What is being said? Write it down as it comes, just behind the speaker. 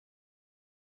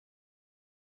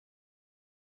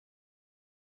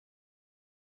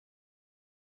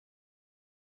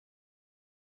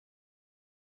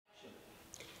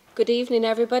Good evening,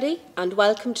 everybody, and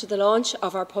welcome to the launch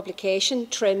of our publication,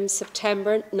 Trim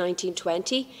September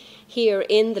 1920, here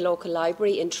in the local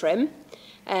library in Trim.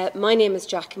 My name is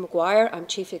Jackie Maguire. I'm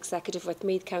Chief Executive with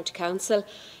Meath County Council,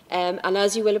 and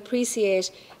as you will appreciate,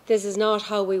 this is not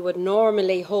how we would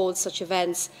normally hold such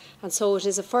events, and so it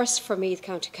is a first for Meath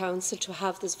County Council to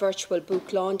have this virtual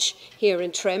book launch here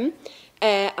in Trim.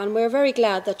 And we're very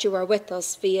glad that you are with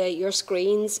us via your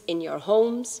screens, in your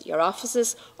homes, your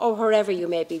offices, or wherever you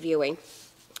may be viewing.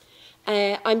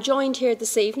 I'm joined here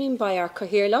this evening by our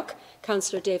Cathaoirleach,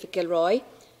 Councillor David Gilroy,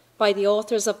 by the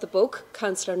authors of the book,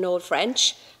 Councillor Noel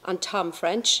French and Tom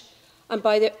French, and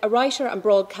by a writer and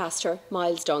broadcaster,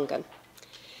 Miles Dungan.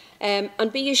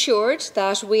 And be assured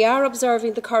that we are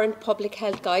observing the current public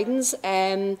health guidance,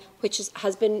 which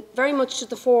has been very much to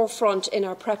the forefront in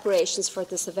our preparations for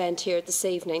this event here this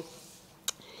evening.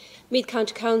 Meath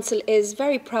County Council is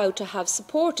very proud to have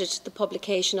supported the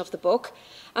publication of the book,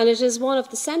 and it is one of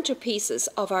the centrepieces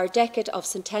of our Decade of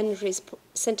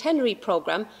Centenary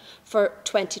programme for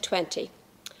 2020.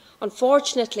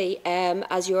 Unfortunately,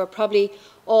 as you are probably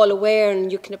all aware,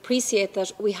 and you can appreciate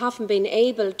that we haven't been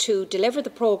able to deliver the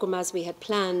programme as we had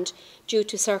planned due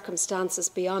to circumstances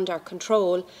beyond our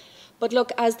control. But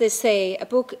look, as they say, a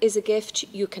book is a gift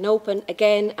you can open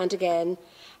again and again,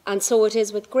 and so it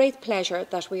is with great pleasure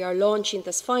that we are launching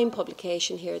this fine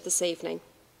publication here this evening.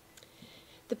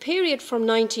 The period from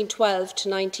 1912 to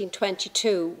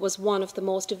 1922 was one of the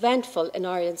most eventful in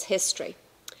Ireland's history.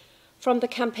 From the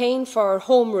campaign for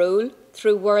Home Rule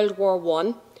through World War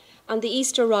I and the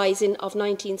Easter Rising of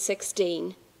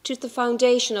 1916 to the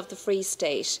foundation of the Free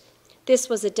State, this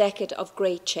was a decade of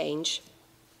great change.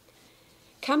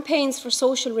 Campaigns for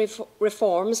social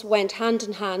reforms went hand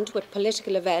in hand with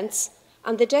political events,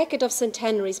 and the Decade of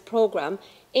Centenaries programme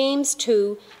aims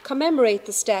to commemorate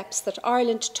the steps that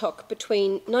Ireland took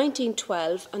between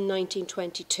 1912 and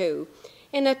 1922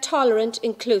 in a tolerant,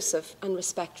 inclusive and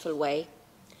respectful way.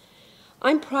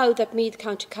 I'm proud that Meath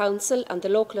County Council and the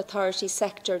local authority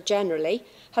sector generally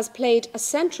has played a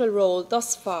central role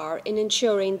thus far in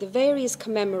ensuring the various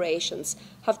commemorations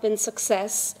have been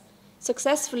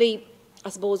successfully,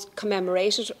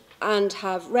 commemorated and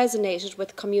have resonated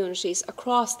with communities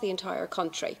across the entire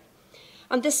country.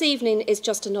 And this evening is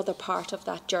just another part of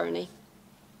that journey.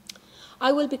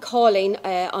 I will be calling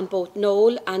on both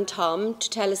Noel and Tom to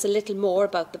tell us a little more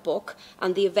about the book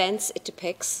and the events it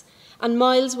depicts, and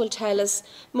Miles will tell us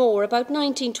more about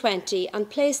 1920 and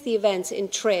place the events in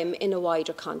Trim in a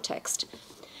wider context.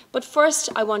 But first,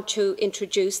 I want to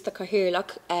introduce the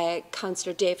Cathaoirleach,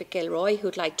 Councillor David Gilroy,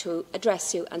 who'd like to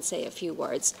address you and say a few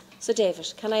words. So,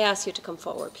 David, can I ask you to come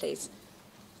forward, please?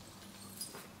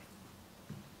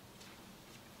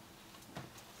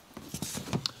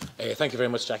 Thank you very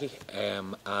much, Jackie,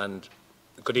 and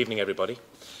good evening, everybody.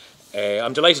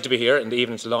 I'm delighted to be here in the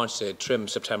evening to launch the Trim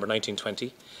September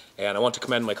 1920, and I want to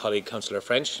commend my colleague Councillor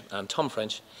French and Tom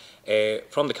French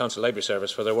from the Council Library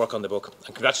Service for their work on the book,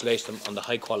 and congratulate them on the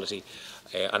high quality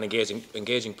and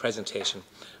engaging presentation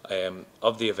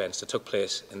of the events that took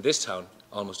place in this town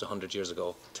almost 100 years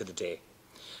ago to the day.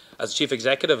 As the Chief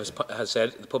Executive has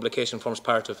said, the publication forms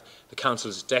part of the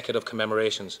Council's Decade of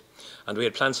Commemorations, and we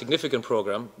had planned a significant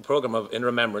programme in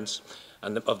remembrance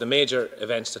of the major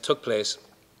events that took place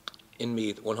in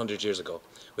Meath 100 years ago,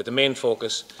 with the main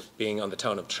focus being on the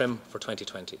town of Trim for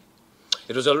 2020.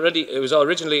 It was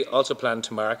originally also planned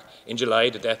to mark in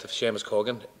July the death of Seamus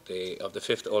Coogan of the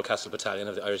 5th Oldcastle Battalion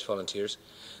of the Irish Volunteers,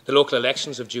 the local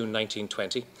elections of June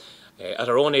 1920, at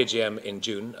our own AGM in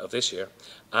June of this year,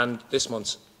 and this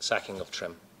month's sacking of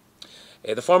Trim.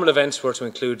 The formal events were to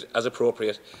include, as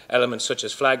appropriate, elements such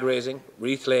as flag raising,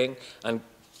 wreath laying, and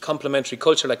complementary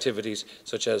cultural activities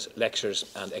such as lectures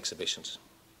and exhibitions.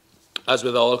 As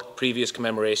with all previous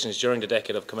commemorations during the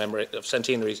Decade of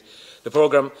Centenaries, the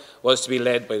programme was to be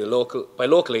led by the local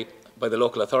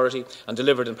authority and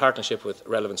delivered in partnership with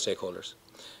relevant stakeholders.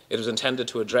 It was intended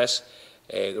that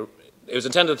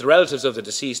the relatives of the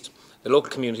deceased, the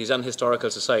local communities and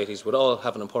historical societies would all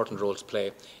have an important role to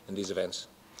play in these events.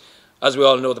 As we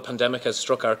all know, the pandemic has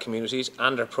struck our communities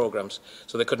and our programmes,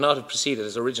 so they could not have proceeded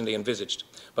as originally envisaged.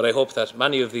 But I hope that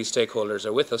many of these stakeholders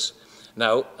are with us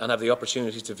now and have the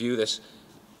opportunity to view this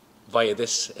via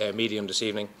this medium this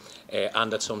evening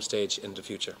and at some stage in the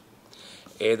future.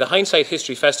 The Hindsight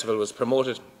History Festival was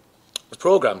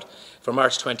programmed for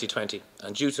March 2020,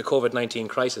 and due to the COVID-19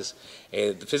 crisis,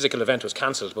 the physical event was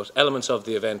cancelled, but elements of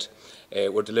the event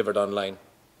were delivered online.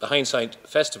 The Hindsight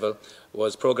Festival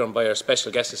was programmed by our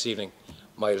special guest this evening,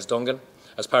 Miles Dungan,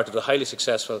 as part of the highly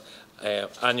successful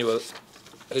annual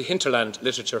Hinterland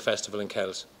Literature Festival in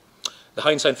Kells. The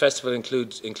Hindsight Festival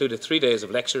included 3 days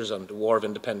of lectures on the War of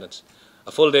Independence.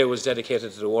 A full day was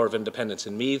dedicated to the War of Independence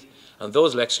in Meath, and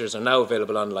those lectures are now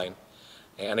available online.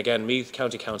 And again, Meath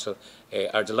County Council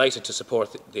are delighted to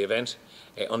support the event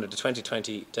under the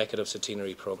 2020 Decade of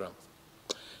Centenary programme.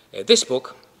 This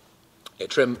book,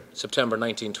 Trim, September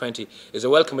 1920, is a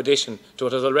welcome addition to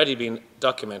what has already been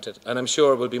documented, and I'm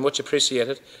sure will be much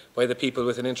appreciated by the people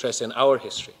with an interest in our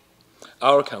history,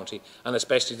 our county, and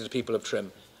especially to the people of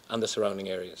Trim and the surrounding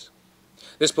areas.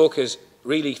 This book is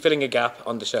really filling a gap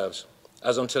on the shelves,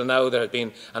 as until now there had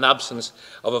been an absence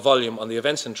of a volume on the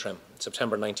events in Trim,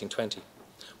 September 1920.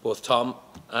 Both Tom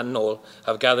and Noel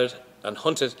have gathered and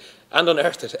hunted and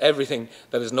unearthed everything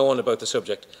that is known about the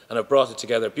subject and have brought it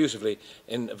together beautifully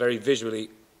in very visually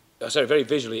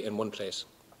in one place.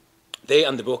 They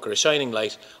and the book are a shining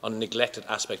light on a neglected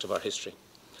aspect of our history.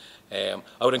 I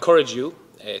would encourage you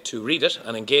to read it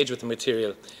and engage with the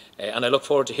material, and I look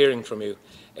forward to hearing from you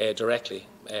directly.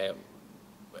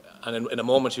 And in a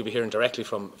moment you'll be hearing directly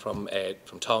from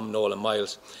Tom, Noel and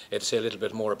Miles to say a little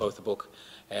bit more about the book.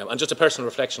 And just a personal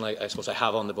reflection I suppose I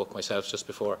have on the book myself just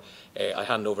before I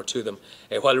hand over to them.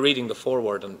 While reading the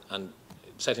foreword and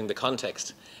setting the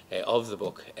context of the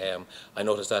book, I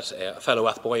noticed that a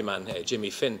fellow Athboy man,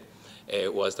 Jimmy Finn,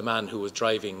 was the man who was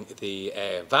driving the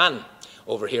van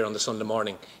over here on the Sunday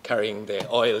morning, carrying the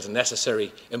oils and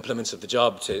necessary implements of the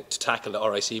job to tackle the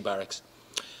RIC barracks.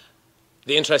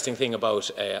 The interesting thing about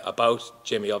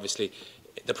Jimmy, obviously,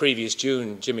 the previous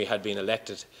June, Jimmy had been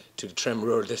elected to the Trim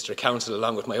Rural District Council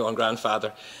along with my own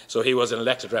grandfather, so he was an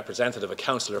elected representative, a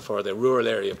councillor for the rural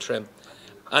area of Trim.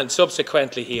 And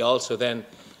subsequently, he also then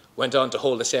went on to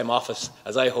hold the same office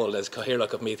as I hold as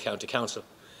Cathaoirleach of Meath County Council.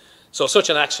 So such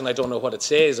an action, I don't know what it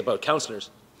says about councillors,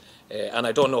 and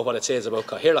I don't know what it says about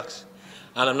Cathaoirleachs,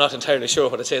 and I'm not entirely sure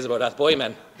what it says about Athboy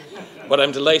men, but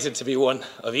I'm delighted to be one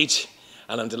of each,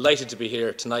 and I'm delighted to be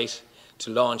here tonight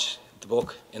to launch the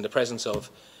book in the presence of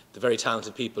the very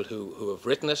talented people who have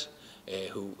written it,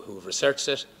 who have researched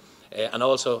it, and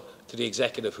also to the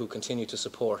executive who continue to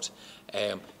support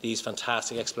these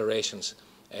fantastic explorations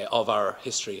of our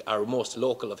history, our most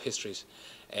local of histories,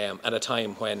 at a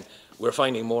time when we're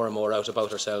finding more and more out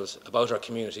about ourselves, about our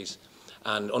communities,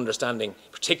 and understanding,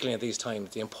 particularly at these times,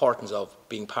 the importance of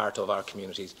being part of our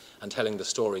communities and telling the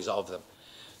stories of them.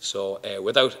 So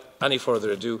without any further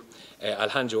ado, I'll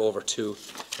hand you over to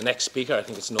the next speaker. I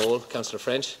think it's Noel, Councillor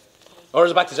French. Or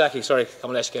is it back to Jackie? Sorry,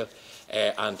 Commemoration.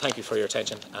 And thank you for your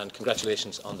attention and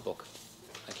congratulations on the book.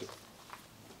 Thank you.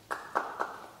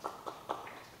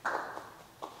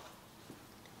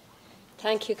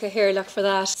 Thank you, Cathaoirleach, for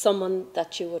that. Someone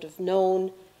that you would have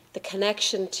known, the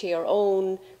connection to your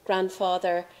own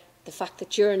grandfather, the fact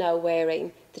that you're now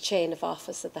wearing the chain of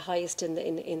office at the highest in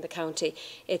the county.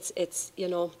 It's you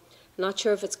know, I'm not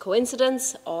sure if it's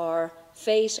coincidence or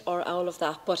fate or all of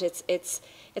that, but it's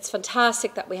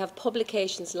fantastic that we have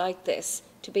publications like this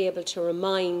to be able to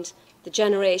remind the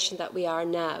generation that we are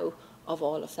now of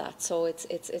all of that. So it's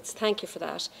thank you for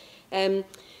that.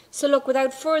 So look,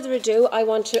 without further ado,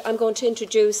 I'm going to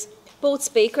introduce both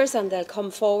speakers, and they'll come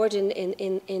forward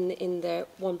in their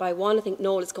one by one. I think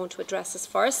Noel is going to address us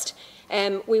first.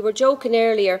 We were joking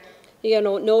earlier, you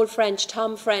know, Noel French,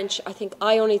 Tom French. I think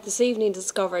I only this evening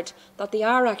discovered that they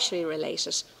are actually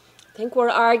related. I think we're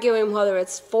arguing whether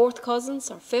it's fourth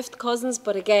cousins or fifth cousins,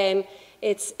 but again,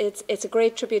 it's a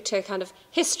great tribute to kind of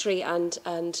history and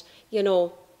you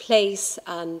know, place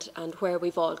and where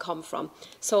we've all come from.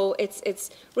 So it's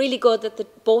really good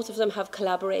that both of them have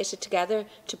collaborated together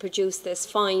to produce this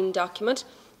fine document.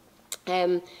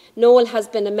 Noel has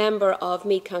been a member of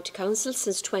Meath County Council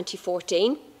since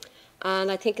 2014,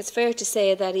 and I think it's fair to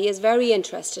say that he is very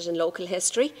interested in local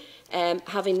history,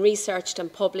 having researched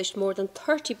and published more than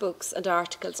 30 books and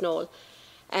articles. Noel.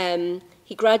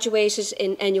 He graduated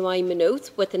in NUI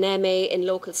Maynooth with an MA in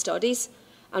Local Studies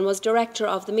and was director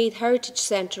of the Meath Heritage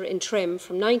Centre in Trim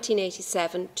from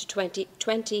 1987 to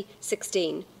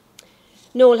 2016.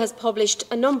 Noel has published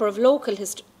a number of local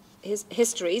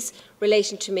histories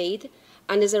relating to Meath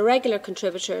and is a regular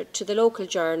contributor to the local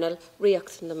journal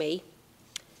Riacht na Mí.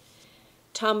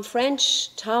 Tom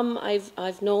French. Tom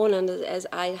I've known, and as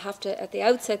I have to at the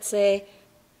outset say,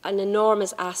 an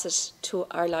enormous asset to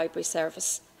our library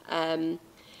service.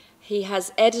 He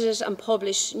has edited and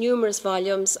published numerous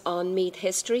volumes on Meath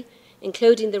history,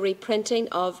 including the reprinting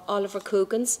of Oliver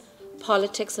Coogan's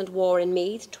Politics and War in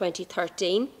Meath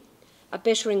 2013, A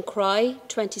Bittering Cry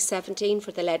 2017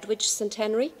 for the Ledwidge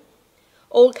Centenary,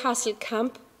 Oldcastle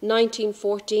Camp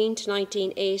 1914 to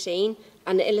 1918,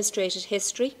 an illustrated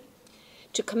history,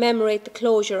 to commemorate the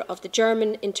closure of the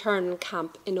German internment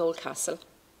camp in Oldcastle.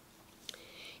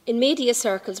 In media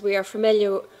circles, we are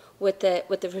familiar with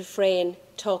the refrain,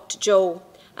 "Talk to Joe,"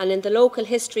 and in the local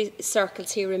history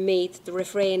circles here in Meath, the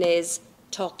refrain is,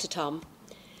 "Talk to Tom."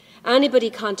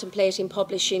 Anybody contemplating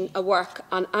publishing a work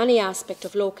on any aspect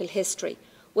of local history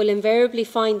will invariably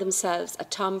find themselves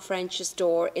at Tom French's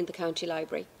door in the County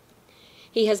Library.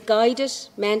 He has guided,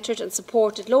 mentored and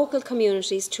supported local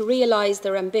communities to realise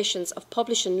their ambitions of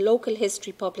publishing local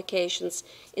history publications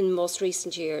in most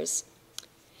recent years.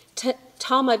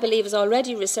 Tom, I believe, is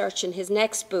already researching his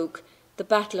next book, The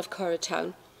Battle of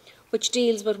Curratown, which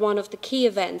deals with one of the key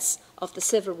events of the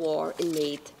Civil War in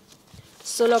Meath.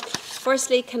 So look,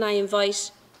 firstly, can I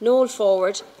invite Noel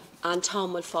forward, and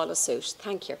Tom will follow suit.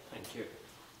 Thank you. Thank you.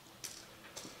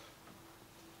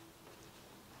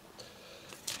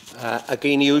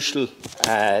 Again, usual,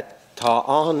 tá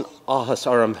an áthas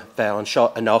orm bheith an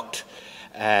seo an ocht,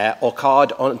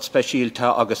 ócád an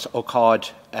speisialta agus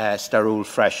ócád starúil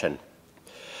freisin.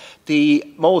 The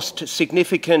most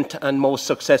significant and most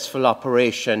successful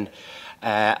operation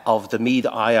of the Meath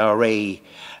IRA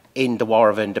in the War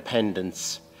of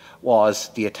Independence was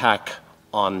the attack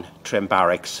on Trim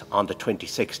Barracks on the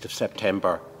 26th of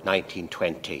September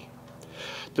 1920.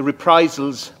 The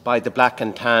reprisals by the Black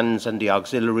and Tans and the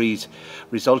auxiliaries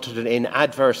resulted in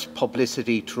adverse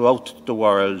publicity throughout the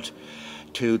world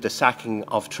to the sacking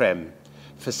of Trim,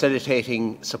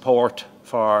 facilitating support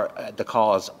for the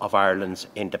cause of Ireland's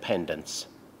independence.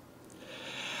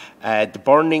 The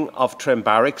burning of Trim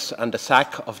Barracks and the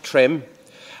sack of Trim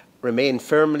remain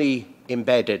firmly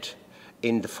embedded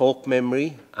in the folk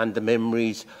memory and the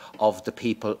memories of the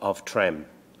people of Trim.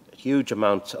 Huge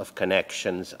amounts of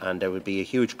connections, and there would be a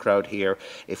huge crowd here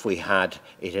if we had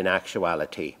it in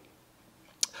actuality.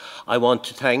 I want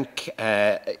to thank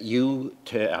I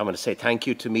want to say thank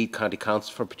you to Meath County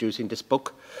Council for producing this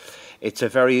book. It's a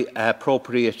very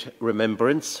appropriate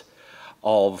remembrance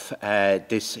of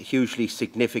this hugely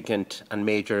significant and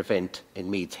major event in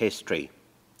Meath's history.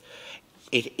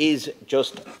 It is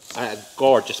just a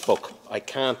gorgeous book. I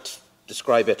can't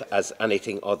describe it as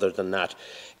anything other than that.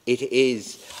 It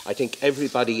is, I think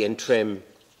everybody in Trim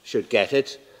should get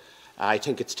it. I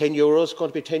think it's €10, going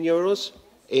to be €10,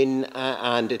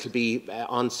 and it'll be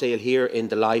on sale here in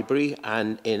the library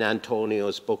and in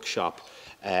Antonio's bookshop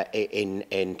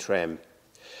in Trim.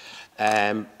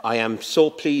 I am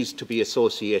so pleased to be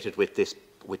associated with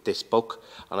this book,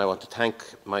 and I want to thank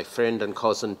my friend and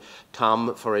cousin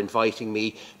Tom for inviting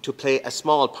me to play a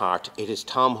small part. It is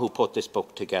Tom who put this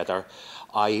book together.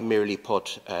 I merely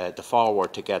put the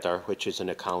foreword together, which is an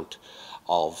account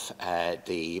of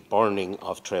the burning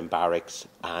of Trim Barracks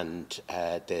and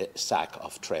the sack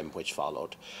of Trim, which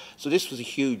followed. So this was a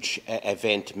huge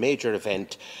event, major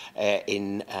event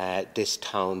in this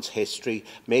town's history,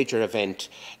 major event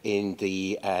in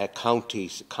the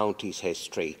county's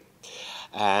history.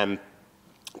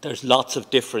 There's lots of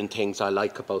different things I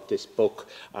like about this book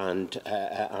and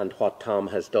what Tom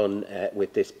has done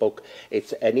with this book.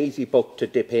 It's an easy book to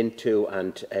dip into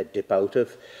and dip out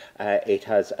of. It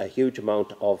has a huge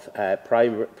amount of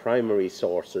primary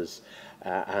sources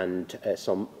and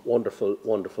some wonderful,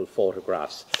 wonderful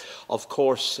photographs. Of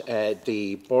course,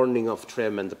 the burning of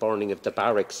Trim and the burning of the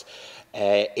barracks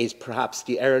is perhaps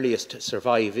the earliest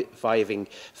surviving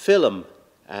film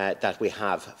that we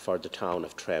have for the town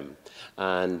of Trim,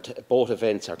 and both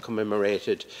events are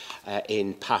commemorated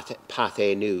in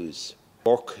Pathé News.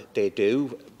 Work they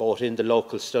do, both in the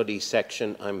local studies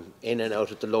section. I'm in and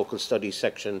out of the local studies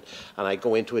section, and I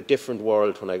go into a different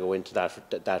world when I go into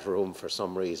that room for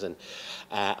some reason.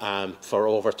 For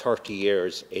over 30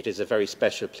 years, it is a very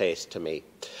special place to me.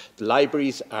 The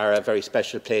libraries are a very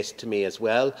special place to me as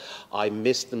well. I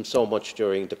missed them so much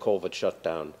during the COVID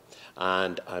shutdown.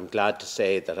 And I'm glad to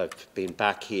say that I've been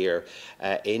back here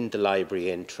in the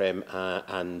library in Trim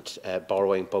and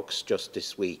borrowing books just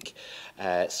this week.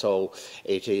 So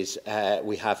it is,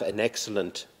 we have an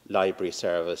excellent library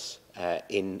service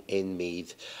in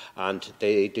Meath, and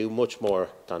they do much more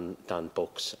than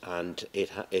books, and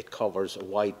it covers a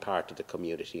wide part of the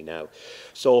community now.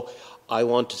 So I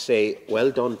want to say well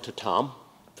done to Tom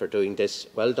for doing this,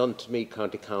 well done to Meath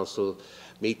County Council,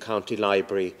 Meath County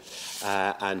Library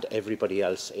and everybody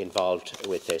else involved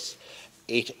with this.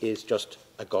 It is just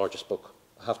a gorgeous book.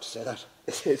 I have to say that.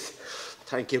 It is.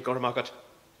 Thank you, Gormagat.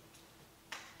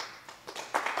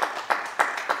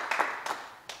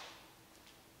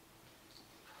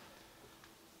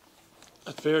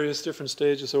 At various different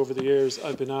stages over the years,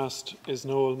 I've been asked, is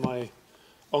Noel my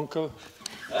uncle?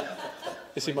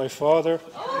 Is he my father?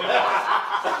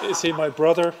 Is he my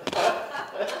brother?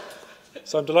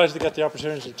 So I'm delighted to get the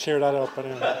opportunity to clear that up.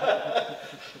 Anyway.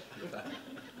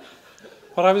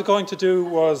 What I was going to do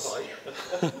was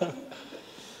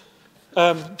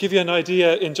give you an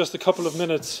idea in just a couple of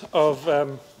minutes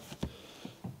of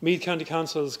Meath County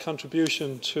Council's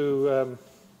contribution to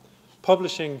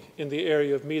publishing in the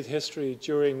area of Meath history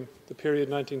during the period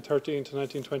 1913 to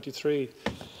 1923.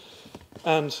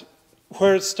 And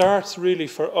where it starts really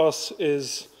for us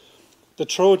is the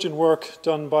Trojan work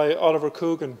done by Oliver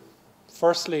Coogan,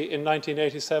 firstly in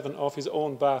 1987 off his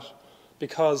own bat,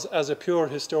 because as a pure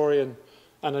historian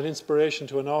and an inspiration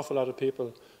to an awful lot of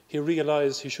people, he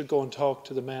realised he should go and talk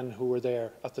to the men who were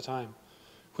there at the time,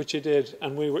 which he did.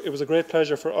 And it was a great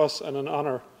pleasure for us and an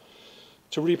honour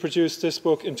to reproduce this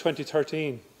book in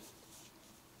 2013.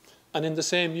 And in the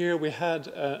same year, we had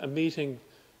a meeting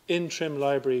in Trim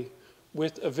Library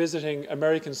with a visiting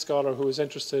American scholar who was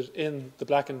interested in the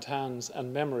Black and Tans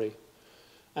and memory.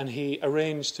 And he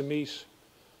arranged to meet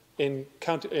in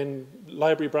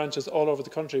library branches all over the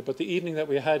country. But the evening that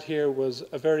we had here was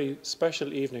a very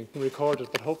special evening, recorded,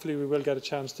 but hopefully we will get a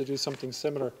chance to do something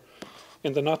similar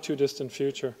in the not too distant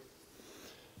future.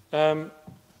 A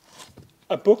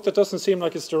book that doesn't seem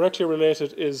like it's directly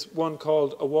related is one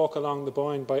called A Walk Along the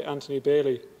Boyne by Anthony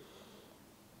Bailey,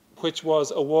 which was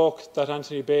a walk that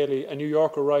Anthony Bailey, a New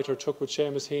Yorker writer, took with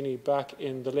Seamus Heaney back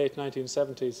in the late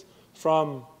 1970s.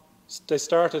 They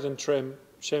started in Trim.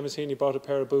 Seamus Heaney bought a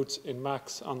pair of boots in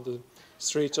Max on the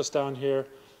street just down here.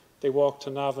 They walked to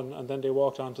Navan, and then they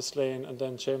walked on to Slane, and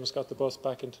then Seamus got the bus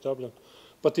back into Dublin.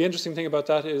 But the interesting thing about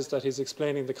that is that he's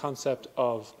explaining the concept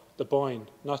of the Boyne,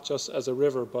 not just as a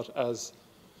river, but as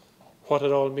what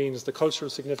it all means, the cultural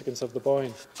significance of the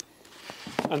Boyne.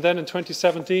 And then in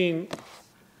 2017,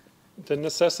 the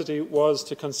necessity was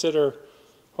to consider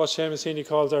what Seamus Heaney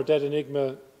called our dead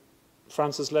enigma,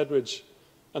 Francis Ledwidge.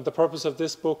 And the purpose of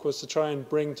this book was to try and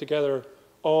bring together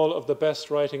all of the best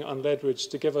writing on Ledwidge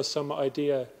to give us some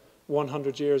idea,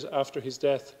 100 years after his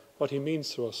death, what he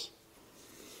means to us.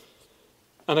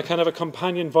 And a kind of a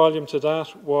companion volume to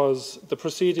that was the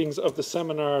proceedings of the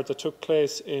seminar that took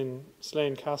place in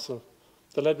Slane Castle,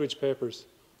 the Ledwidge Papers,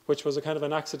 which was a kind of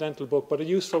an accidental book, but a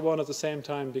useful one at the same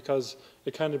time because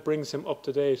it kind of brings him up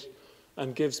to date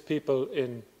and gives people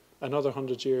in another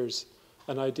 100 years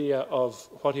an idea of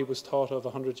what he was thought of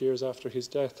 100 years after his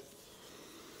death.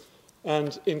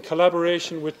 And in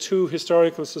collaboration with two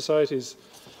historical societies,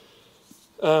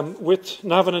 with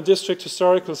Navan and District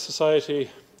Historical Society,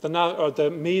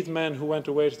 the Meath men who went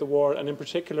away to the war, and in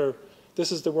particular,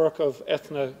 this is the work of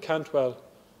Ethna Cantwell,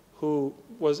 who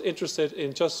was interested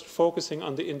in just focusing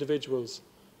on the individuals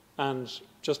and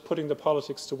just putting the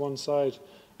politics to one side.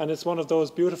 And it's one of those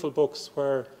beautiful books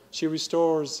where she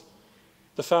restores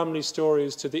the family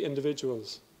stories to the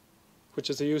individuals, which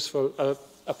is a useful,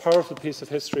 a powerful piece of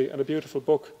history and a beautiful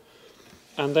book.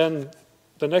 And then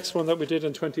the next one that we did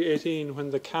in 2018, when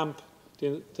the camp,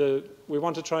 we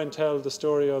want to try and tell the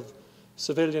story of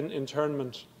civilian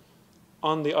internment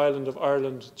on the island of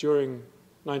Ireland during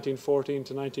 1914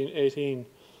 to 1918.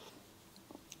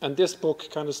 And this book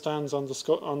kind of stands on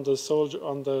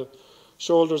the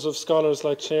shoulders of scholars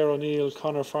like Claire O'Neill,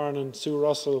 Conor Farnan, Sue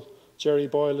Russell, Jerry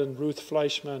Boylan, Ruth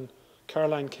Fleischman,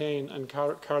 Caroline Kane, and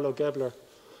Carlo Gebler.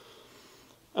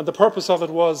 And the purpose of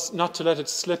it was not to let it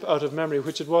slip out of memory,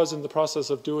 which it was in the process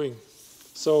of doing.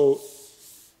 So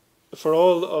for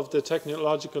all of the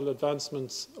technological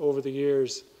advancements over the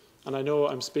years, and I know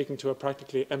I'm speaking to a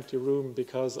practically empty room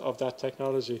because of that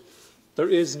technology, there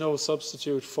is no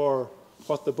substitute for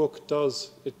what the book does.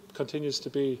 It continues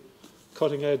to be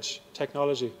cutting-edge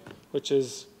technology, which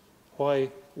is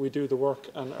why we do the work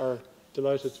and are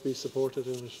delighted to be supported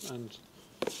in it. And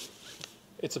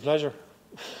it's a pleasure.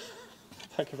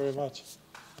 Thank you very much.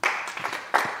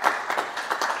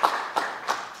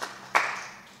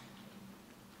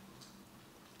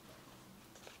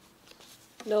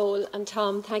 Noel and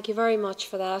Tom, thank you very much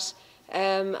for that.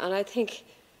 And I think,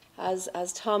 as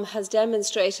Tom has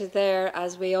demonstrated there,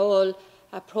 as we all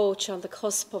approach on the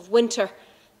cusp of winter,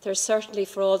 there's certainly,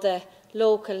 for all the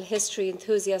local history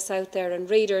enthusiasts out there and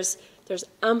readers, there's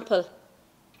ample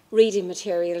reading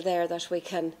material there that we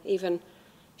can even,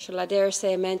 shall I dare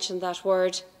say, mention that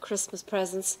word, Christmas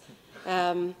presents,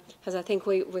 because I think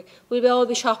we'll all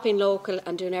be shopping local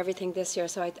and doing everything this year,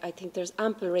 so I think there's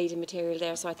ample reading material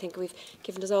there, so I think we've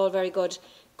given us all very good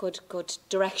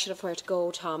direction of where to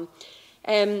go, Tom.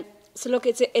 So look,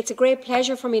 it's a great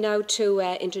pleasure for me now to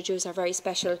introduce our very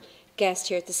special guest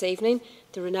here this evening,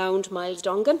 the renowned Miles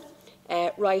Dungan,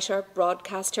 writer,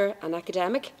 broadcaster and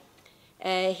academic.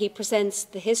 He presents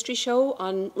the History Show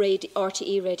on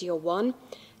RTE Radio 1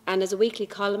 and is a weekly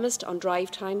columnist on Drive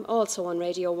Time, also on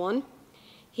Radio 1.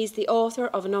 He's the author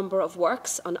of a number of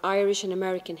works on Irish and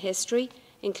American history,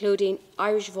 including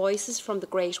Irish Voices from the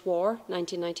Great War,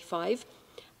 1995,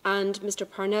 and Mr.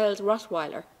 Parnell's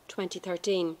Rottweiler,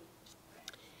 2013.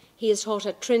 He has taught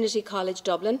at Trinity College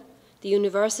Dublin, the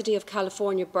University of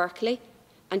California, Berkeley,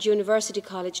 and University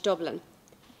College Dublin.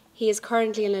 He is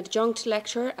currently an adjunct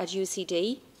lecturer at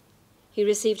UCD. He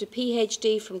received a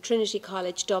PhD from Trinity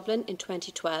College Dublin in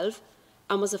 2012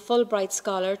 and was a Fulbright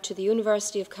Scholar to the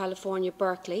University of California,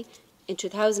 Berkeley in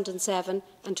 2007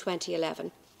 and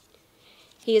 2011.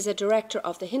 He is a director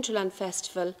of the Hinterland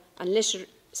Festival of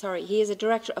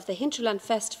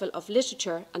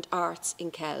Literature and Arts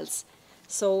in Kells.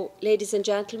 So, ladies and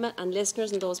gentlemen, and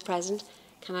listeners and those present,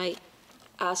 can I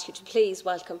ask you to please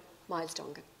welcome Miles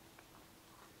Dungan.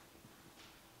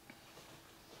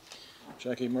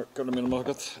 Jackie,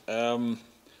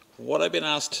 what I've been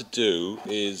asked to do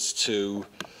is to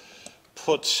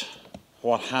put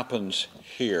what happened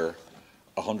here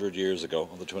 100 years ago,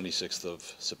 on the 26th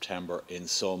of September, in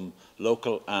some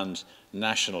local and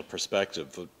national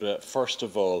perspective. But first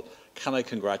of all, can I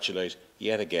congratulate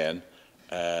yet again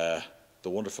the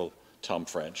wonderful Tom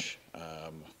French,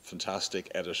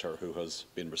 fantastic editor who has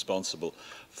been responsible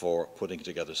for putting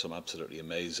together some absolutely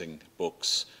amazing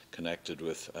books connected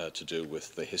with, to do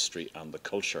with the history and the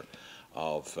culture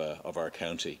of our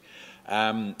county.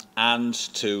 And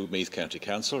to Meath County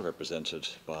Council, represented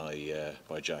by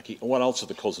Jackie, and also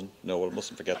the cousin. No, we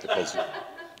mustn't forget the cousin.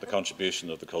 The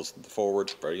contribution of the cousin, the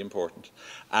forward, very important.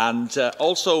 And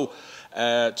also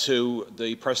to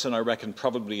the person I reckon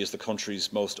probably is the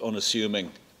country's most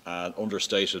unassuming and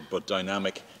understated but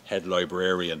dynamic head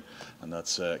librarian, and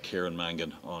that's Kieran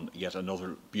Mangan, on yet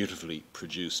another beautifully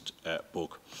produced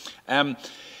book.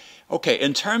 Okay,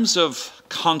 in terms of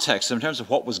context, in terms of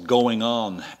what was going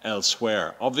on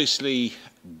elsewhere, obviously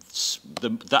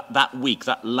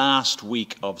that last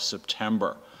week of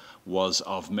September was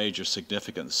of major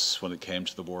significance when it came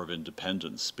to the War of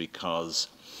Independence, because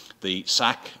the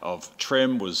sack of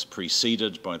Trim was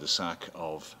preceded by the sack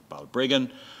of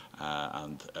Balbriggan,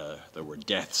 and there were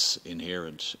deaths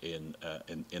inherent in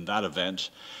that event.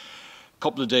 A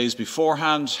couple of days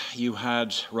beforehand, you had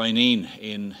Ryneen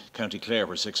in County Clare,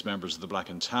 where 6 members of the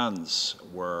Black and Tans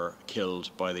were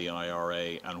killed by the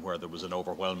IRA, and where there was an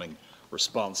overwhelming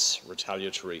response,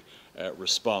 retaliatory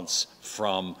response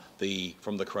from the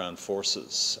Crown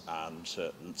forces,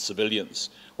 and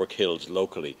civilians were killed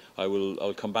locally.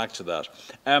 I'll come back to that.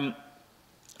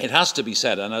 It has to be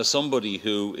said, and as somebody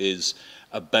who is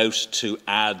about to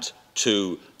add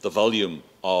to the volume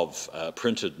of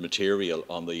printed material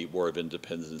on the War of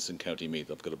Independence in County Meath,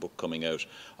 I've got a book coming out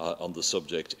on the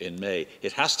subject in May,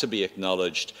 it has to be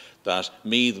acknowledged that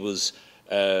Meath was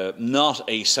not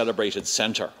a celebrated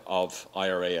centre of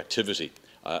IRA activity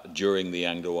during the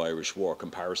Anglo-Irish War.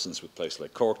 Comparisons with places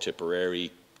like Cork,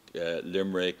 Tipperary,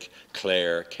 Limerick,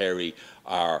 Clare, Kerry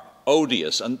are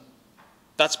odious, and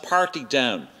that's partly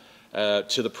down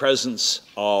to the presence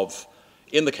of,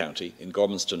 in the county, in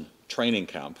Gormanston training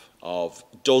camp, of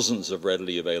dozens of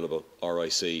readily available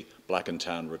RIC Black and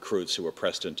Tan recruits who were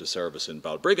pressed into service in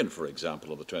Balbriggan, for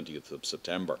example, on the 20th of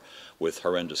September, with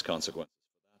horrendous consequences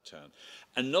for that town.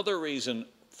 Another reason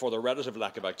for the relative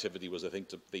lack of activity was, I think,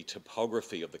 the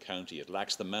topography of the county. It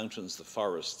lacks the mountains, the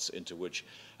forests, into which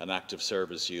an active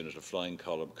service unit, a flying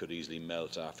column, could easily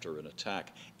melt after an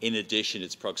attack. In addition,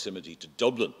 its proximity to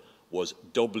Dublin was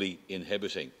doubly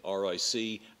inhibiting.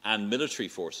 RIC and military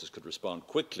forces could respond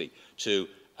quickly to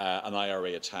an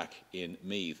IRA attack in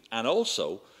Meath. And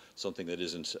also, something that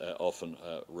isn't often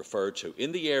referred to,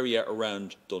 in the area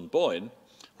around Dunboyne,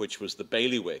 which was the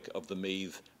bailiwick of the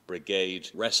Meath Brigade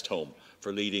rest home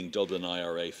for leading Dublin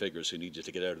IRA figures who needed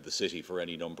to get out of the city for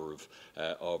any number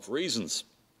of reasons.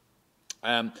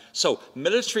 So,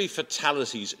 military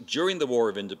fatalities during the War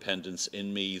of Independence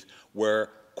in Meath were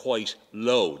quite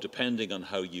low. Depending on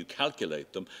how you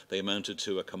calculate them, they amounted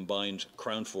to a combined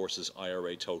Crown Forces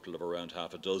IRA total of around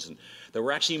half a dozen. There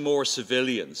were actually more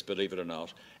civilians, believe it or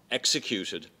not,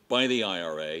 executed by the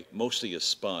IRA, mostly as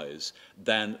spies,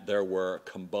 than there were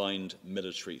combined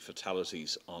military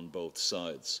fatalities on both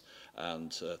sides.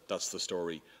 And that's the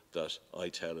story that I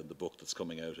tell in the book that's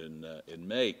coming out in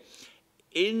May.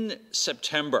 In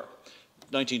September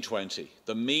 1920,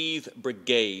 the Meath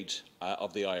Brigade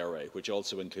of the IRA, which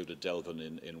also included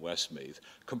Delvin in Westmeath,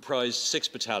 comprised 6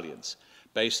 battalions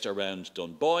based around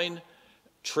Dunboyne.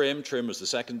 Trim was the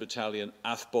 2nd Battalion,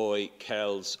 Athboy,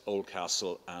 Kells,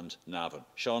 Oldcastle and Navan.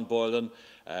 Sean Boylan,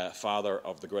 father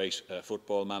of the great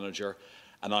football manager,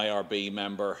 an IRB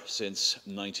member since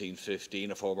 1915,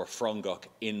 a former Frongach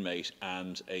inmate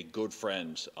and a good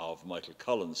friend of Michael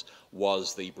Collins,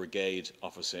 was the brigade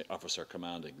officer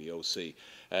commanding, the OC.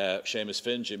 Seamus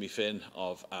Finn, Jimmy Finn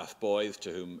of Athboy,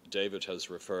 to whom David has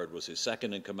referred, was his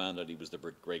second in command, and he was the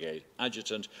brigade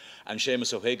adjutant. And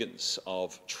Seamus O'Higgins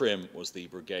of Trim was the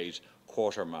brigade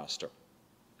quartermaster.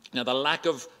 Now, the lack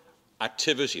of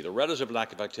activity, the relative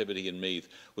lack of activity in Meath,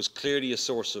 was clearly a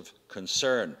source of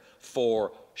concern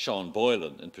for Sean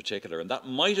Boylan in particular, and that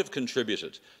might have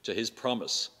contributed to his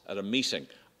promise at a meeting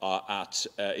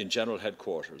in General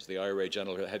Headquarters, the IRA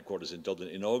General Headquarters in Dublin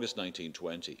in August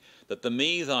 1920, that the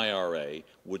Meath IRA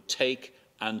would take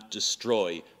and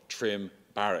destroy Trim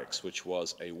Barracks, which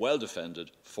was a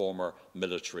well-defended former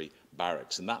military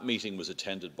barracks. And that meeting was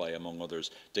attended by, among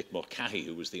others, Dick Mulcahy,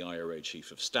 who was the IRA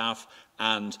Chief of Staff,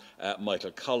 and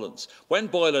Michael Collins. When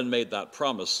Boylan made that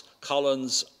promise,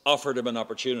 Collins offered him an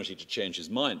opportunity to change his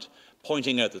mind,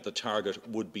 pointing out that the target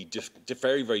would be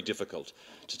very, very difficult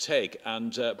to take.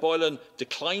 And Boylan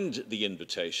declined the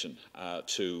invitation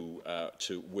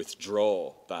to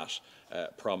withdraw that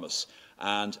promise,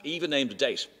 and even named a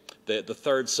date, the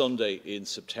third Sunday in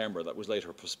September. That was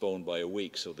later postponed by a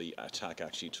week, so the attack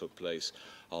actually took place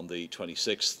on the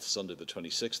 26th, Sunday the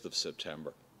 26th of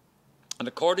September. And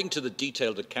according to the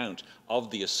detailed account of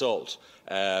the assault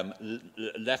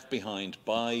left behind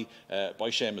by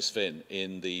Seamus Finn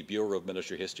in the Bureau of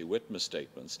Military History witness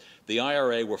statements, the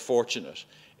IRA were fortunate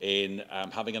in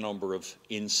having a number of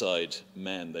inside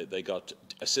men. They got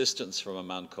assistance from a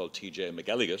man called T.J.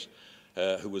 McElligott,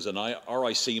 who was an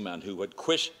RIC man who had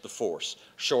quit the force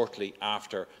shortly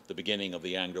after the beginning of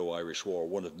the Anglo-Irish War.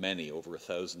 One of many, over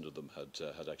 1,000 of them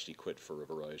had actually quit for a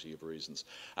variety of reasons.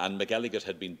 And McElligott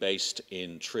had been based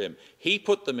in Trim. He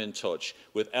put them in touch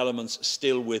with elements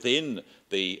still within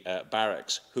the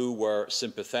barracks who were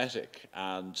sympathetic.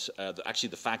 And actually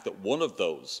the fact that one of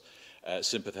those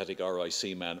sympathetic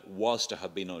RIC man was to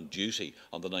have been on duty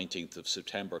on the 19th of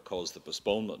September caused the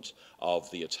postponement of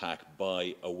the attack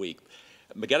by a week.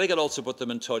 McElligott also put them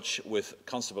in touch with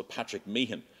Constable Patrick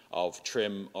Meehan of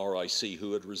Trim RIC,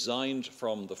 who had resigned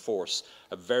from the force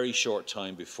a very short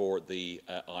time before the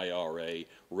IRA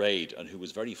raid, and who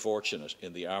was very fortunate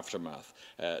in the aftermath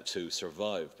to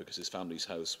survive, because his family's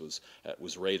house was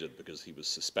raided because he was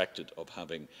suspected of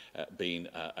having been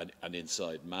an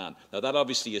inside man. Now, that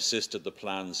obviously assisted the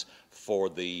plans for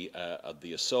the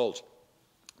assault.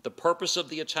 The purpose of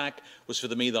the attack was for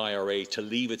the Meath IRA to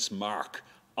leave its mark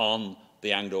on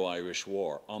the Anglo-Irish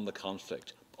War, on the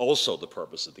conflict. Also, the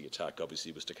purpose of the attack,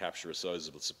 obviously, was to capture a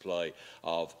sizable supply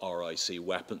of RIC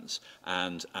weapons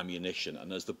and ammunition.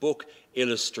 And as the book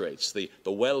illustrates, the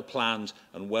well-planned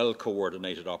and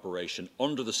well-coordinated operation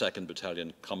under the 2nd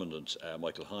Battalion Commandant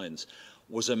Michael Hines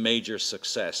was a major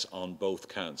success on both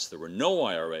counts. There were no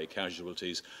IRA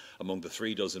casualties among the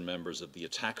 36 members of the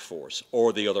attack force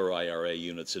or the other IRA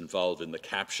units involved in the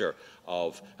capture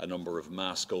of a number of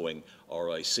mass-going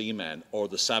RIC men, or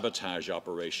the sabotage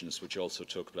operations which also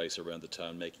took place around the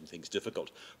town, making things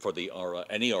difficult for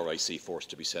any RIC force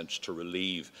to be sent to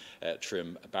relieve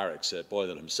Trim Barracks.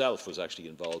 Boylan himself was actually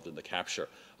involved in the capture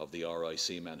of the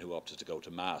RIC men who opted to go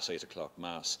to Mass, 8 o'clock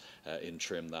Mass in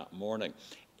Trim that morning.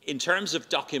 In terms of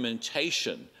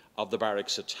documentation of the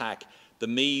barracks attack, the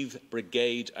Meath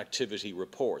Brigade activity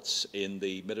reports in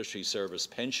the Military Service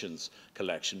Pensions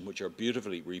collection, which are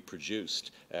beautifully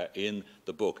reproduced in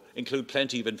the book, include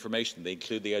plenty of information. They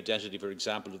include the identity, for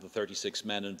example, of the 36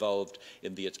 men involved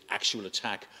in the actual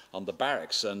attack on the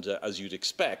barracks. And as you'd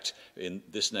expect, in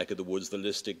this neck of the woods, the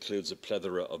list includes a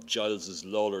plethora of Gileses,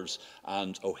 Lawlers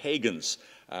and O'Hagans,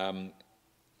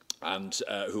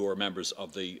 who are members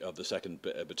of the 2nd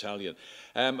Battalion.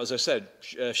 As I said,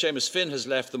 Seamus Finn has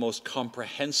left the most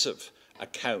comprehensive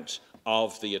account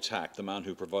of the attack, the man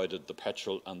who provided the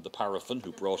petrol and the paraffin,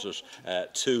 who brought it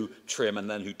to Trim, and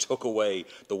then who took away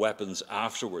the weapons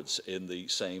afterwards in the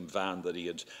same van that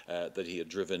he had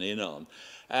driven in on.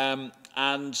 I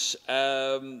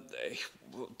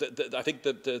think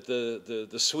the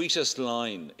sweetest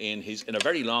line in a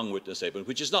very long witness statement,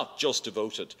 which is not just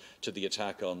devoted to the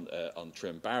attack on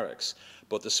Trim Barracks,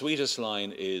 but the sweetest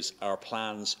line is, "Our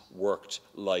plans worked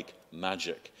like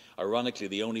magic." Ironically,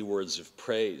 the only words of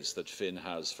praise that Finn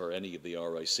has for any of the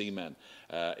RIC men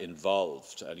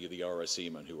involved, any of the RIC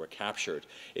men who were captured,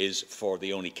 is for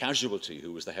the only casualty,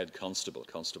 who was the head constable,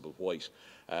 Constable White,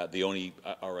 the only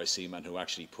RIC man who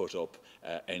actually put up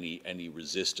any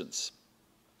resistance.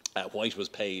 White was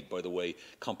paid, by the way,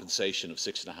 compensation of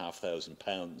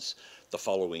 £6,500 the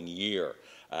following year,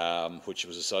 which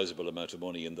was a sizable amount of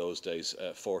money in those days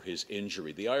for his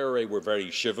injury. The IRA were very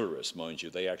chivalrous, mind you.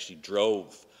 They actually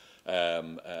drove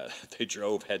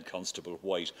Head Constable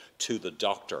White to the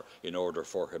doctor in order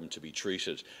for him to be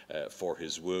treated for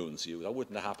his wounds. That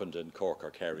wouldn't have happened in Cork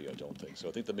or Kerry, I don't think. So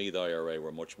I think the Meath IRA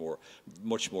were much more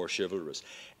chivalrous.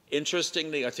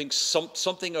 Interestingly, I think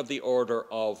something of the order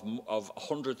of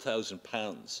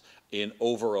 £100,000 in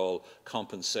overall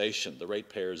compensation. The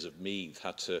ratepayers of Meath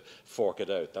had to fork it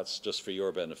out. That's just for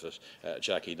your benefit,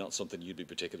 Jackie, not something you'd be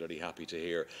particularly happy to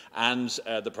hear. And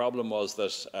the problem was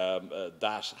that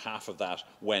half of that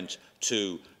went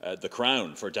to the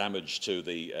Crown for damage to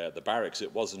the barracks.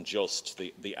 It wasn't just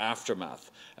the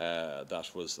aftermath that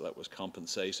was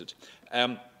compensated.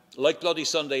 Like Bloody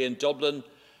Sunday in Dublin,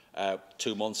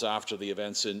 2 months after the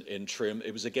events in Trim,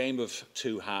 it was a game of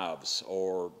two halves,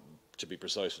 or to be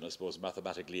precise and I suppose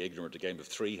mathematically ignorant, a game of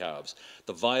three halves.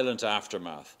 The violent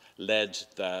aftermath led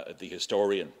the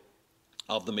historian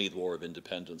of the Meath War of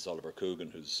Independence, Oliver Coogan,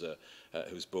 whose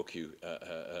book you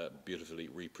beautifully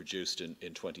reproduced in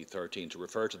 2013, to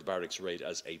refer to the barracks raid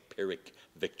as a Pyrrhic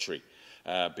victory,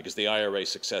 because the IRA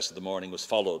success of the morning was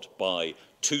followed by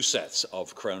 2 sets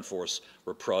of Crown Force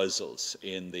reprisals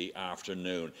in the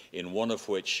afternoon, in one of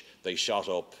which they shot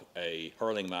up a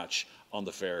hurling match on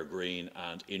the Fair Green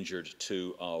and injured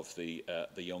 2 of the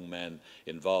young men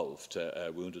involved,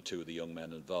 wounded 2 of the young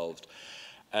men involved.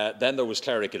 Then there was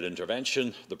clerical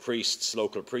intervention. The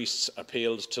local priests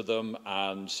appealed to them,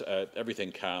 and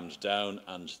everything calmed down,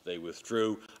 and they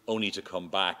withdrew, only to come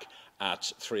back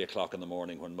at 3 o'clock in the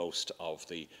morning when most of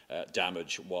the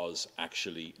damage was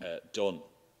actually done.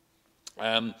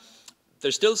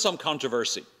 There's still some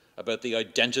controversy about the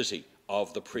identity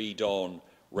of the pre-dawn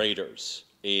raiders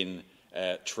in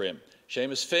Trim.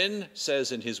 Seamus Finn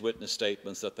says in his witness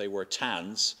statements that they were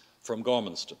Tans from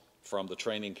Gormanston, from the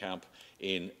training camp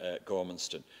in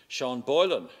Gormanston. Sean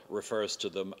Boylan refers to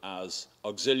them as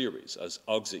auxiliaries, as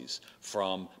Auxies,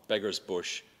 from Beggar's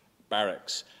Bush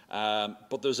Barracks.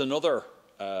 But there's another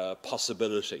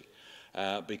possibility,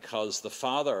 because the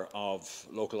father of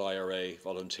local IRA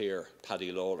volunteer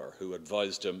Paddy Lawler, who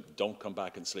advised him, don't come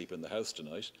back and sleep in the house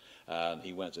tonight, and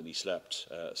he went and he slept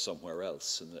somewhere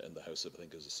else in the house of, I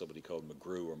think it was somebody called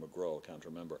McGrew or McGraw, I can't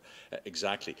remember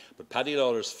exactly. But Paddy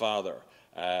Lawler's father,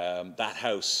 that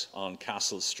house on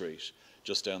Castle Street,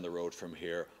 just down the road from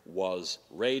here, was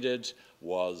raided,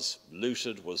 was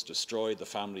looted, was destroyed. The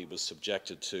family was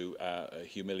subjected to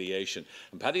humiliation.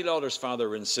 And Paddy Lawler's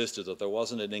father insisted that there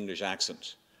wasn't an English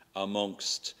accent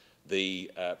amongst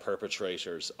the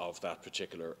perpetrators of that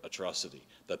particular atrocity,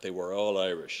 that they were all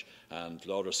Irish. And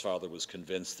Lawler's father was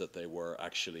convinced that they were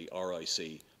actually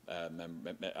RIC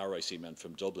men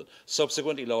from Dublin.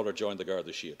 Subsequently, Lawler joined the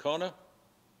Garda Síochána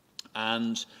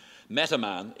and met a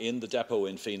man in the depot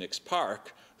in Phoenix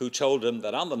Park who told him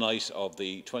that on the night of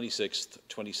the 26th,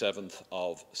 27th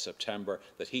of September,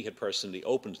 that he had personally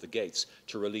opened the gates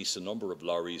to release a number of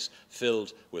lorries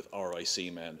filled with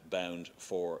RIC men bound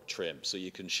for Trim. So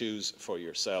you can choose for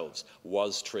yourselves.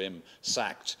 Was Trim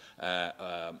sacked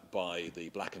by the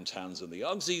Black and Tans and the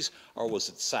Auxies, or was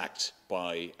it sacked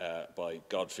by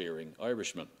God-fearing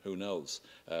Irishmen? Who knows?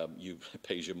 You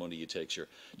pays your money, you takes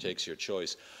your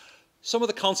choice. Some of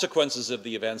the consequences of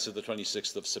the events of the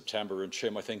 26th of September in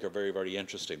Trim, I think, are very, very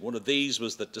interesting. One of these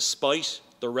was that despite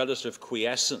the relative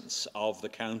quiescence of the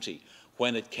county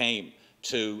when it came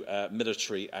to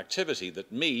military activity,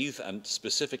 that Meath, and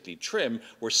specifically Trim,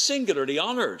 were singularly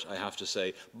honoured, I have to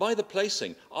say, by the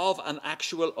placing of an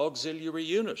actual auxiliary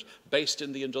unit based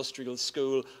in the industrial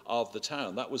school of the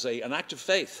town. That was an act of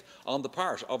faith on the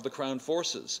part of the Crown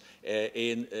Forces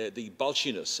in the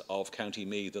bolshiness of County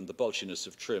Meath and the bolshiness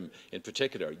of Trim in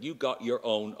particular. You got your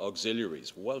own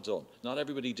auxiliaries. Well done. Not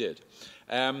everybody did.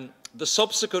 The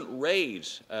subsequent raid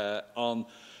on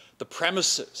the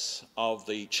premises of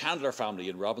the Chandler family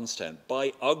in Robinstown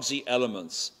by Auxie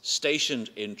elements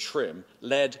stationed in Trim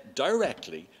led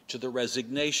directly to the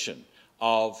resignation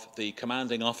of the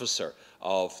commanding officer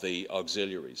of the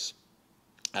auxiliaries.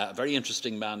 A very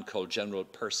interesting man called General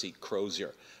Percy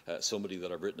Crozier, somebody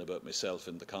that I've written about myself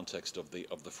in the context of the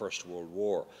First World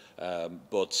War,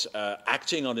 but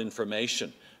acting on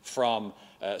information from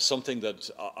something that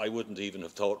I wouldn't even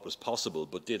have thought was possible,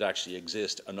 but did actually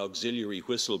exist, an auxiliary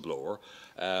whistleblower.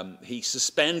 He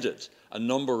suspended a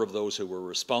number of those who were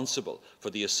responsible for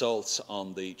the assaults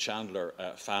on the Chandler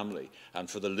family and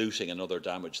for the looting and other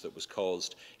damage that was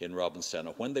caused in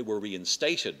Robinstown. When they were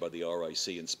reinstated by the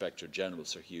RIC Inspector General,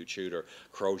 Sir Hugh Tudor,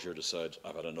 Crozier decided,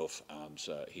 I've had enough, and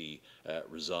he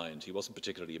resigned. He wasn't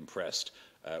particularly impressed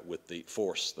with the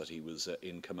force that he was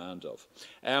in command of.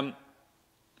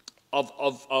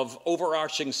 Of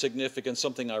overarching significance,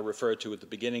 something I referred to at the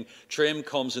beginning, Trim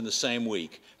comes in the same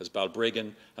week as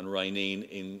Balbriggan and Ryneen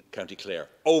in County Clare.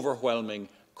 Overwhelming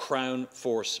Crown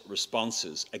force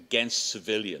responses against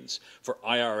civilians for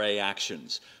IRA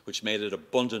actions, which made it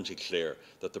abundantly clear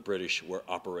that the British were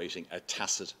operating a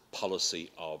tacit policy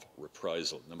of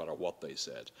reprisal, no matter what they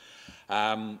said.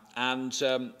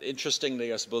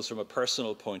 Interestingly, I suppose from a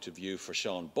personal point of view for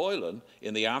Sean Boylan,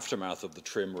 in the aftermath of the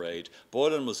Trim raid,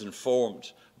 Boylan was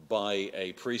informed by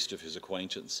a priest of his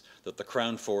acquaintance that the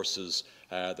Crown forces,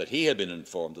 that he had been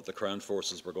informed that the Crown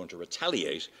forces were going to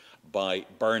retaliate by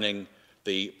burning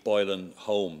the Boylan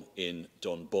home in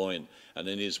Dunboyne. And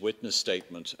in his witness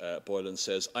statement, Boylan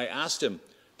says, I asked him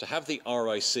to have the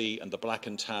RIC and the Black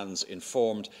and Tans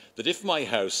informed that if my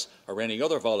house or any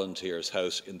other volunteer's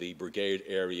house in the brigade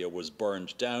area was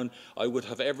burned down, I would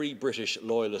have every British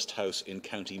loyalist house in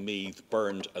County Meath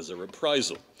burned as a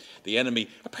reprisal. The enemy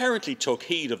apparently took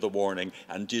heed of the warning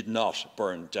and did not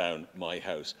burn down my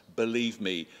house. Believe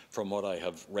me, from what I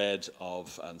have read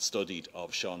of and studied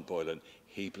of Sean Boylan,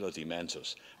 he bloody meant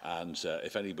it. And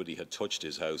if anybody had touched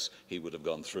his house, he would have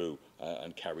gone through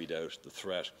and carried out the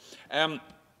threat.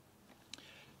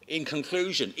 In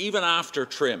conclusion, even after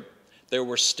Trim, there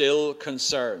were still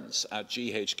concerns at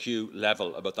GHQ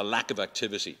level about the lack of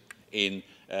activity in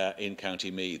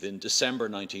County Meath. In December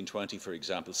 1920, for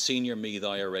example, senior Meath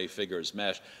IRA figures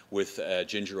met with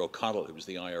Ginger O'Connell, who was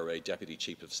the IRA Deputy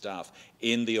Chief of Staff,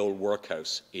 in the old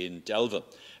workhouse in Delvin.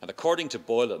 And according to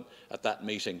Boylan, at that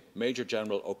meeting, Major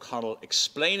General O'Connell,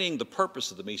 explaining the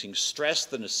purpose of the meeting, stressed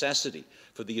the necessity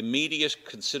for the immediate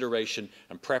consideration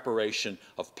and preparation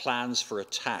of plans for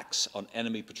attacks on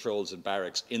enemy patrols and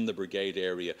barracks in the brigade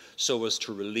area so as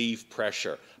to relieve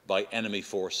pressure by enemy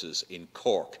forces in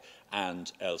Cork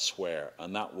and elsewhere.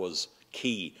 And that was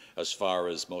key as far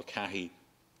as Mulcahy,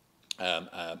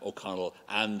 O'Connell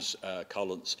and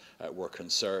Collins were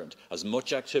concerned. As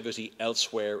much activity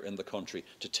elsewhere in the country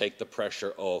to take the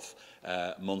pressure off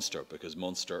Munster, because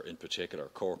Munster in particular,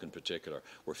 Cork in particular,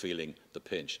 were feeling the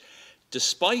pinch.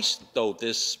 Despite, though,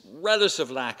 this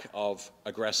relative lack of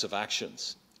aggressive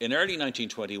actions, in early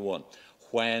 1921,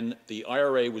 when the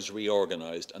IRA was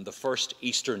reorganised and the 1st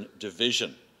Eastern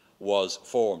Division was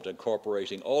formed,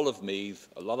 incorporating all of Meath,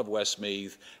 a lot of West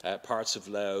Meath, parts of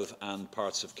Louth and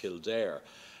parts of Kildare,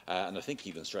 and I think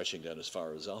even stretching down as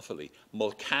far as Offaly,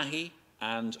 Mulcahy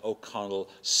and O'Connell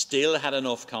still had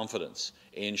enough confidence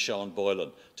in Sean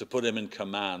Boylan to put him in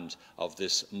command of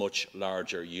this much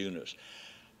larger unit.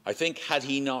 I think had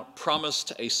he not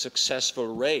promised a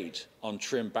successful raid on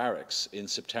Trim Barracks in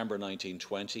September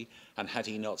 1920, and had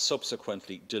he not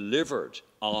subsequently delivered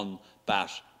on that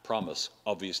promise,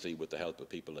 obviously with the help of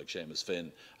people like Seamus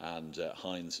Finn and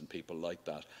Hines and people like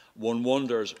that, one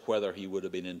wonders whether he would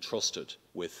have been entrusted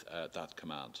with that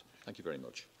command. Thank you very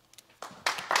much.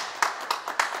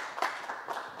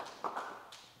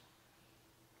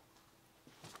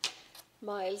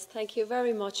 Miles, thank you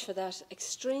very much for that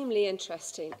extremely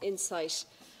interesting insight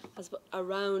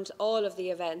around all of the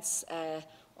events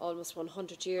almost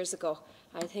 100 years ago.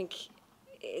 I think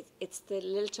it's the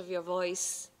lilt of your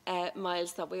voice,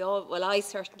 Miles, that I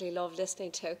certainly love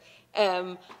listening to.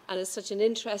 And it's such an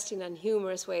interesting and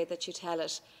humorous way that you tell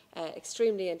it.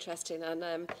 Extremely interesting. And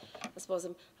I suppose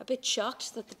I'm a bit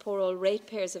shocked that the poor old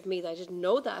ratepayers of Meath, I didn't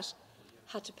know that,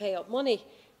 had to pay up money.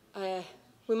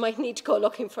 We might need to go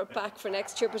looking for it back for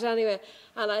next year. But anyway,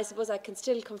 and I suppose I can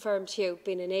still confirm to you,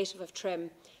 being a native of Trim,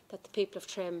 that the people of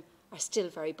Trim are still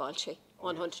very bolshy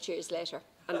 100 years later.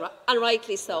 And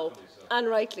rightly so. And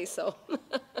rightly so.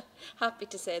 Happy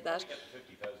to say that.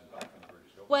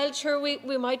 Well, sure,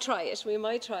 we might try it. We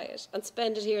might try it and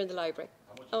spend it here in the library.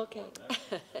 Okay.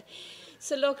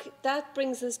 So look, that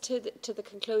brings us to the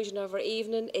conclusion of our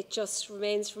evening. It just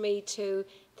remains for me to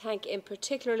thank in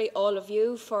particularly all of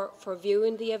you for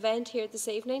viewing the event here this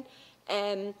evening.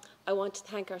 I want to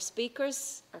thank our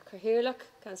speakers, our Cathaoirleach,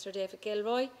 Councillor David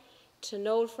Gilroy, to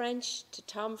Noel French, to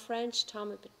Tom French,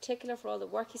 Tom in particular for all the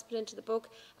work he's put into the book,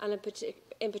 and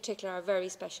in particular our very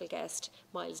special guest,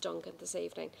 Miles Duncan, this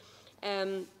evening.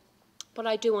 But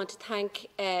I do want to thank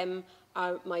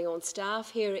my own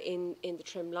staff here in the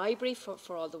Trim Library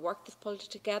for all the work they've pulled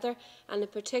together,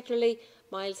 and particularly,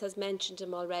 Miles has mentioned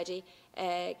him already,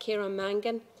 Kieran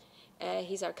Mangan.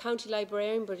 He's our county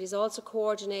librarian, but he's also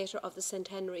coordinator of the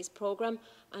Centenaries programme,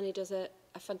 and he does a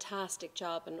fantastic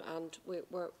job, and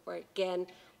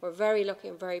we're very lucky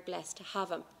and very blessed to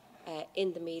have him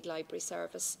in the Meath Library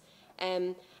service.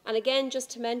 And again, just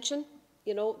to mention,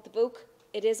 you know, the book,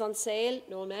 it is on sale,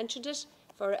 Noel mentioned it,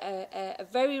 for a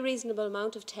very reasonable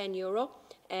amount of €10.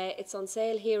 It's on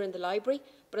sale here in the library,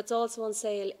 but it's also on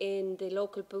sale in the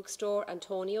local bookstore,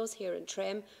 Antonio's, here in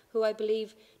Trim, who I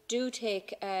believe do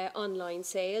take online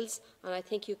sales, and I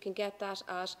think you can get that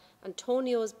at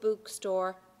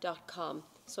antoniosbookstore.com.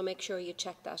 So make sure you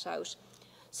check that out.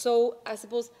 So I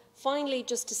suppose finally,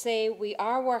 just to say, we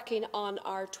are working on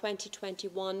our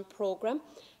 2021 programme,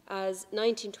 as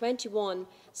 1921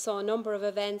 saw a number of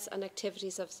events and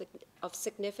activities of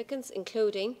significance,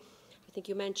 including, I think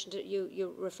you mentioned it,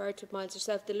 you referred to it, Miles,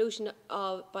 yourself, the looting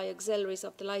by auxiliaries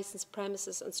of the licensed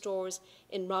premises and stores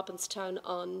in Robinstown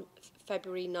on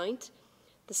February 9th,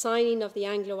 the signing of the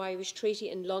Anglo-Irish Treaty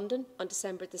in London on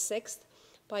December the 6th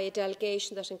by a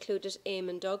delegation that included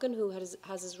Eamon Duggan, who has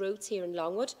his roots here in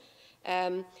Longwood,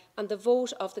 and the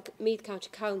vote of the Meath County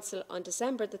Council on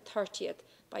December the 30th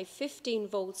by 15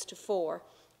 votes to 4,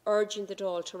 urging the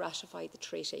Dáil to ratify the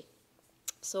treaty.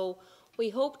 So we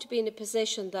hope to be in a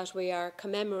position that we are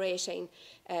commemorating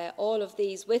all of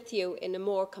these with you in a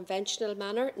more conventional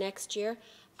manner next year,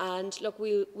 and look,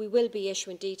 we will be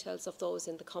issuing details of those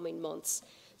in the coming months.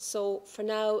 So for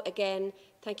now, again,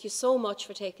 thank you so much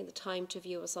for taking the time to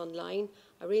view us online.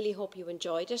 I really hope you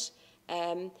enjoyed it,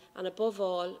 and above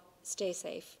all, stay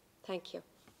safe. Thank you.